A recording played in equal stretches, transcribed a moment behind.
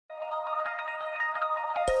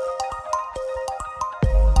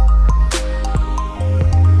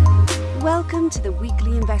Welcome to the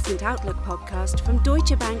weekly Investment Outlook podcast from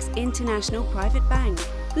Deutsche Bank's International Private Bank,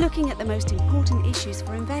 looking at the most important issues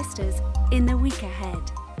for investors in the week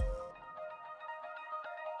ahead.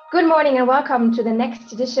 Good morning and welcome to the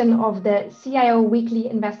next edition of the CIO Weekly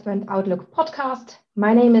Investment Outlook podcast.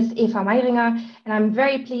 My name is Eva Meiringer and I'm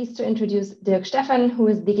very pleased to introduce Dirk Steffen, who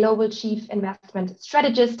is the Global Chief Investment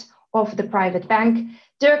Strategist of the Private Bank.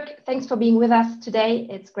 Dirk, thanks for being with us today.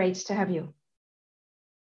 It's great to have you.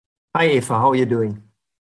 Hi, Eva. How are you doing?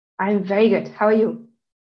 I'm very good. How are you?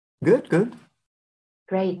 Good.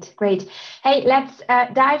 Great. Hey, let's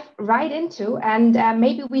dive right into, and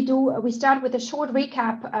maybe we start with a short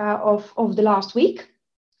recap of the last week,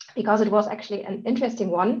 because it was actually an interesting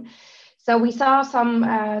one. So we saw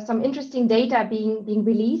some interesting data being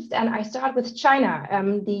released, and I start with China.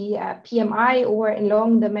 The PMI, or in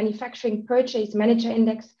long the Manufacturing Purchase Manager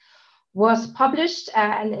Index, was published,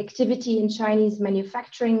 and activity in Chinese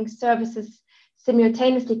manufacturing services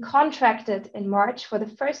simultaneously contracted in March for the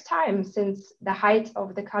first time since the height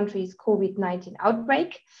of the country's COVID-19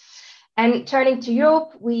 outbreak. And turning to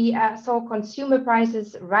Europe, we saw consumer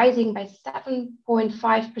prices rising by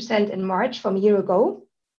 7.5% in March from a year ago,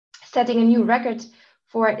 setting a new record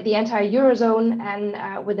for the entire Eurozone,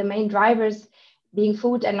 and with the main drivers being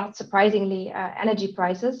food and, not surprisingly, energy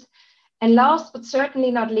prices. And last but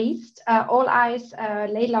certainly not least, all eyes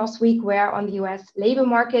late last week were on the US labor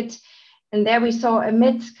market. And there we saw,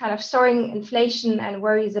 amid kind of soaring inflation and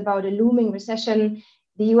worries about a looming recession,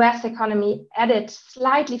 the US economy added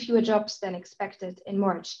slightly fewer jobs than expected in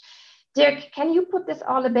March. Dirk, can you put this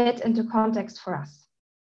all a bit into context for us?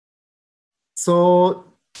 So,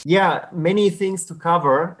 yeah, many things to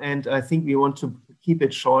cover. And I think we want to keep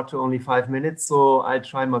it short to only 5 minutes. So I'll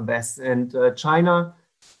try my best. And China,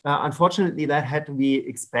 unfortunately, that had to be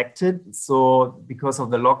expected. So because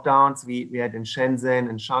of the lockdowns we had in Shenzhen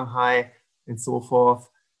and Shanghai and so forth,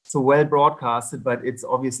 so well broadcasted, but it's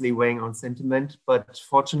obviously weighing on sentiment. But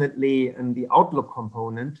fortunately, in the outlook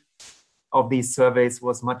component of these surveys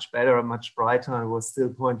was much better, much brighter, and was still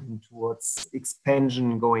pointing towards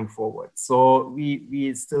expansion going forward. So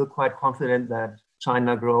we still quite confident that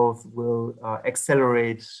China growth will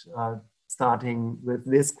accelerate starting with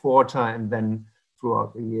this quarter and then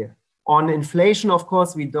throughout the year. On inflation, of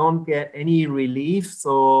course, we don't get any relief.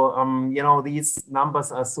 So, these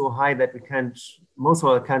numbers are so high that most of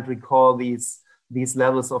us can't recall these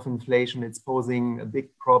levels of inflation. It's posing a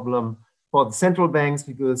big problem for the central banks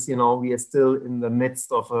because, we are still in the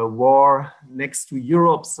midst of a war next to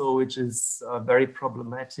Europe, so which is very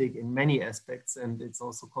problematic in many aspects. And it's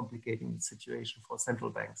also complicating the situation for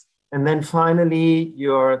central banks. And then finally,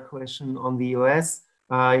 your question on the US.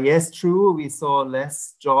 Yes, true. We saw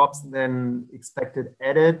less jobs than expected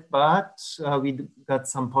added, but we got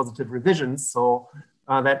some positive revisions. So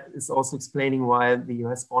that is also explaining why the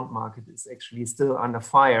US bond market is actually still under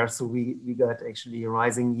fire. So we got actually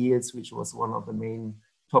rising yields, which was one of the main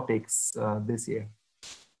topics this year.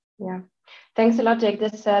 Yeah, thanks a lot, Dirk.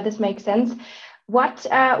 This makes sense. What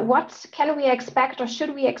can we expect, or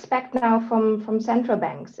should we expect now from central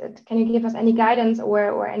banks? Can you give us any guidance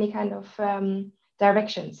or any kind of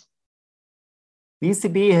directions? The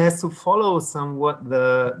ECB has to follow somewhat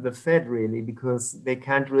the Fed, really, because they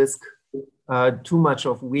can't risk too much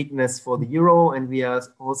of weakness for the euro, and we are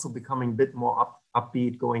also becoming a bit more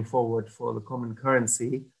upbeat going forward for the common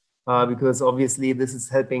currency, because obviously this is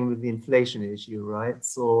helping with the inflation issue, right?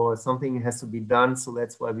 So something has to be done. So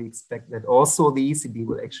that's why we expect that also the ECB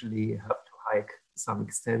will actually have to hike to some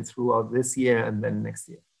extent throughout this year and then next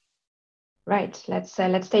year. Right. Let's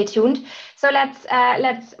stay tuned. So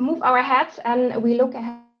let's move our heads and we look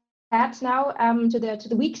ahead now to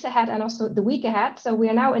the weeks ahead and also the week ahead. So we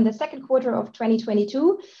are now in the second quarter of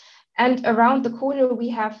 2022, and around the corner we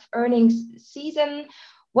have earnings season.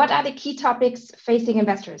 What are the key topics facing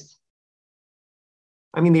investors?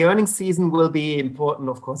 I mean, the earnings season will be important,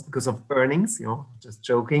 of course, because of earnings. Just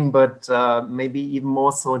joking, but maybe even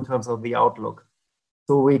more so in terms of the outlook.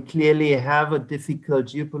 So we clearly have a difficult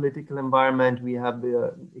geopolitical environment. We have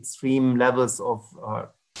the extreme levels of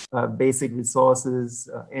basic resources,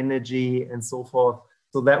 energy, and so forth.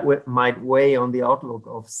 So that might weigh on the outlook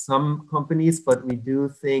of some companies, but we do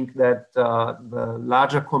think that the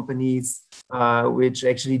larger companies, which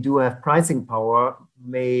actually do have pricing power,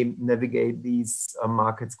 may navigate these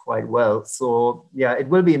markets quite well. So yeah, it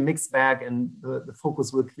will be a mixed bag, and the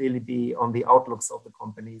focus will clearly be on the outlooks of the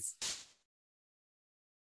companies.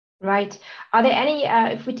 Right. Are there any,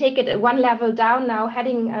 if we take it one level down now,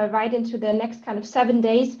 heading right into the next kind of 7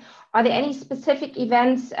 days, are there any specific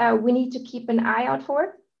events we need to keep an eye out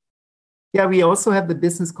for? Yeah, we also have the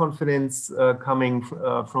business confidence coming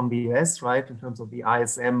from the US, right? In terms of the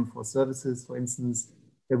ISM for services, for instance.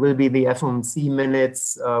 There will be the FOMC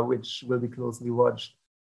minutes, which will be closely watched.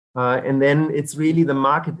 And then it's really the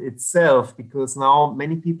market itself, because now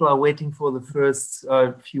many people are waiting for the first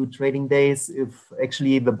few trading days if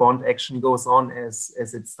actually the bond action goes on as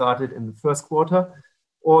it started in the first quarter,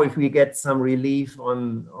 or if we get some relief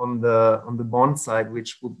on the bond side,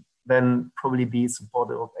 which would then probably be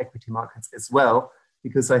supportive of equity markets as well,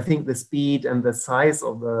 because I think the speed and the size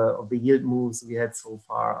of the yield moves we had so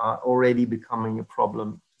far are already becoming a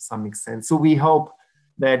problem to some extent. So we hope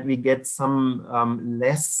that we get some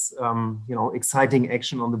less exciting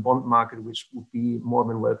action on the bond market, which would be more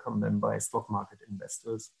than welcome then by stock market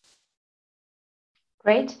investors.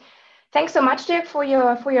 Great. Thanks so much, Dirk, for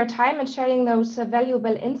your time and sharing those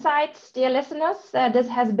valuable insights. Dear listeners, this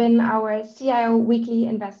has been our CIO Weekly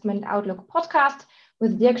Investment Outlook podcast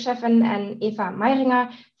with Dirk Scheffen and Eva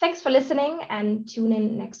Meiringer. Thanks for listening, and tune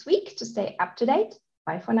in next week to stay up to date.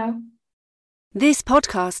 Bye for now. This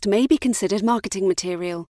podcast may be considered marketing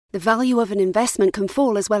material. The value of an investment can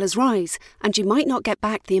fall as well as rise, and you might not get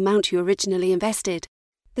back the amount you originally invested.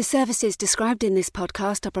 The services described in this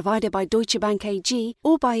podcast are provided by Deutsche Bank AG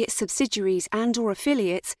or by its subsidiaries and/or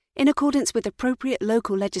affiliates in accordance with appropriate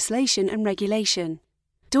local legislation and regulation.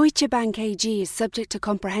 Deutsche Bank AG is subject to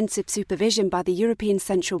comprehensive supervision by the European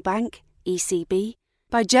Central Bank, ECB,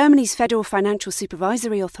 by Germany's Federal Financial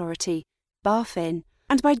Supervisory Authority, BaFin,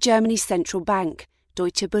 and by Germany's central bank,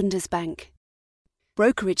 Deutsche Bundesbank.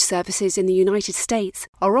 Brokerage services in the United States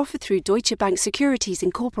are offered through Deutsche Bank Securities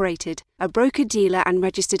Incorporated, a broker-dealer and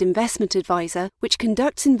registered investment advisor which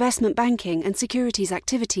conducts investment banking and securities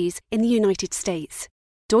activities in the United States.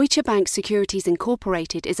 Deutsche Bank Securities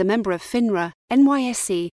Incorporated is a member of FINRA,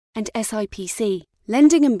 NYSE, and SIPC.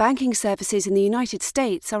 Lending and banking services in the United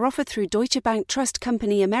States are offered through Deutsche Bank Trust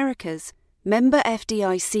Company Americas, member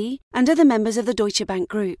FDIC, and other members of the Deutsche Bank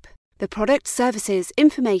Group. The products, services,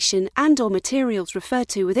 information, and/or materials referred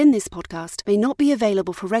to within this podcast may not be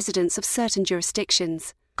available for residents of certain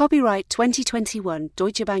jurisdictions. Copyright 2021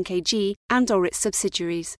 Deutsche Bank AG and/or its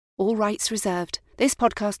subsidiaries. All rights reserved. This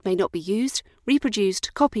podcast may not be used,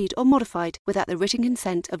 reproduced, copied, or modified without the written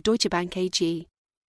consent of Deutsche Bank AG.